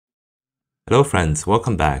Hello friends,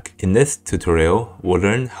 welcome back. In this tutorial, we'll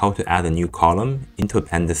learn how to add a new column into a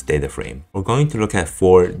Pandas Dataframe. We're going to look at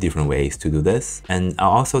 4 different ways to do this, and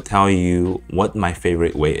I'll also tell you what my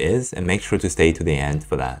favorite way is, and make sure to stay to the end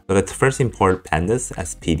for that. So let's first import Pandas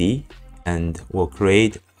as PD, and we'll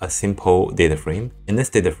create a simple data frame. In this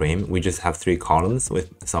data frame, we just have 3 columns with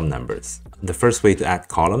some numbers. The first way to add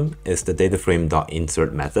column is the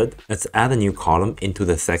dataframe.insert method. Let's add a new column into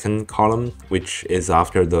the second column, which is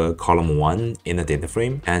after the column 1 in the data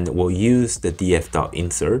frame, and we'll use the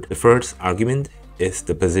df.insert. The first argument is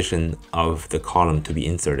the position of the column to be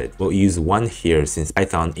inserted. We'll use 1 here since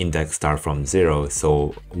Python index start from 0,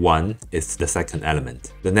 so 1 is the second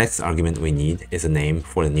element. The next argument we need is a name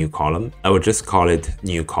for the new column. I will just call it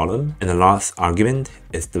new column, and the last argument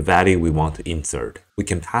is the value we want to insert. We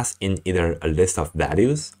can pass in either a list of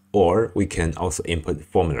values, or we can also input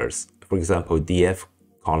formulas. For example, df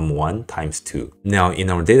column 1 times 2. Now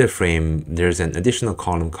in our data frame, there's an additional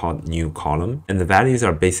column called new column, and the values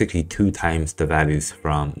are basically 2 times the values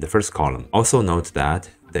from the first column. Also note that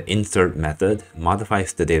the insert method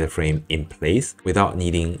modifies the data frame in place without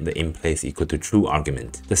needing the in place equal to true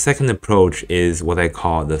argument. The second approach is what I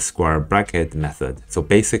call the square bracket method. So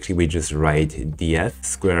basically we just write df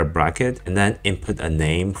square bracket and then input a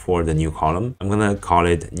name for the new column. I'm gonna call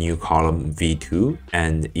it new column v2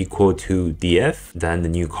 and equal to df, then the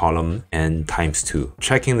new column and times 2.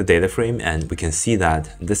 Checking the data frame, and we can see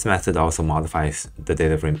that this method also modifies the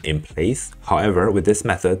data frame in place. However, with this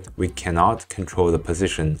method, we cannot control the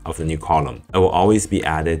position of the new column. It will always be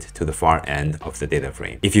added to the far end of the data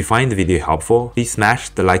frame. If you find the video helpful, please smash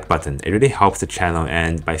the like button. It really helps the channel,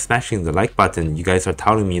 and by smashing the like button, you guys are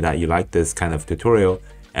telling me that you like this kind of tutorial,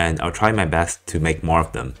 and I'll try my best to make more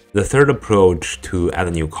of them. The third approach to add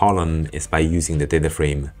a new column is by using the data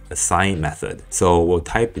frame assign method. So we'll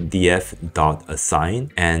type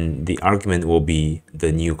df.assign, and the argument will be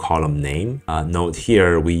the new column name. Note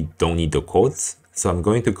here, we don't need the quotes. So I'm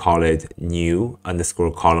going to call it new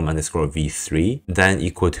underscore column underscore v3, then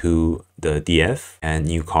equal to the df and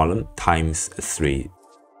new column times 3.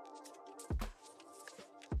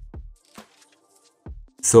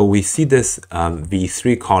 So we see this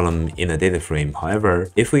v3 column in a data frame.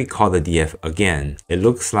 However, if we call the df again, it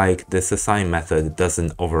looks like this assign method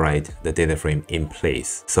doesn't override the data frame in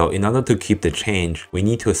place. So in order to keep the change, we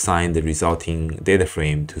need to assign the resulting data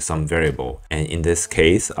frame to some variable. And in this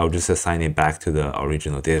case, I'll just assign it back to the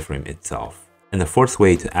original data frame itself. And the fourth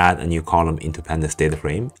way to add a new column into Pandas data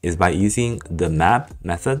frame is by using the map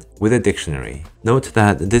method with a dictionary. Note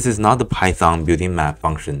that this is not the Python built-in map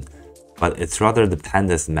function, but it's rather the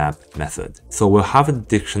pandas map method. So we'll have a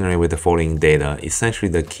dictionary with the following data.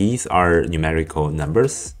 Essentially, the keys are numerical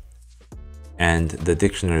numbers, and the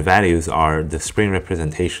dictionary values are the string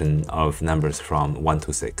representation of numbers from 1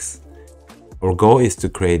 to 6. Our goal is to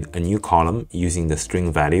create a new column using the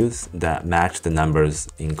string values that match the numbers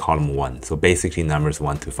in column 1. So basically numbers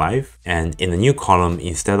 1 to 5. And in the new column,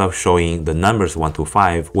 instead of showing the numbers 1 to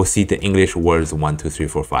 5, we'll see the English words 1, 2, 3,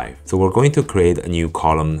 4, 5. So we're going to create a new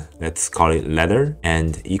column, let's call it letter,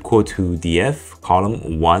 and equal to df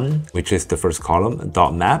column 1, which is the first column,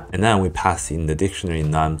 dot map, and then we pass in the dictionary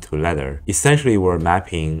num to letter. Essentially, we're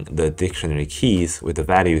mapping the dictionary keys with the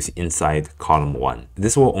values inside column 1.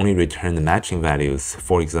 This will only return the matching values.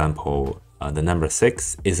 For example, the number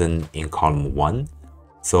 6 isn't in column 1,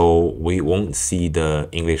 so we won't see the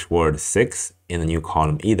English word 6 in the new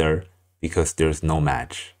column either because there's no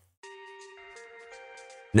match.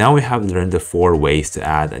 Now we have learned the 4 ways to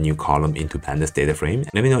add a new column into Pandas data frame.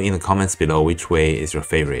 Let me know in the comments below which way is your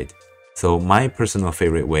favorite. So my personal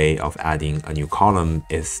favorite way of adding a new column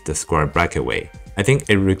is the square bracket way. I think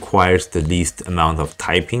it requires the least amount of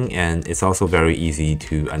typing, and it's also very easy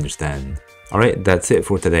to understand. Alright, that's it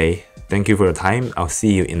for today. Thank you for your time. I'll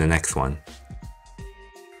see you in the next one.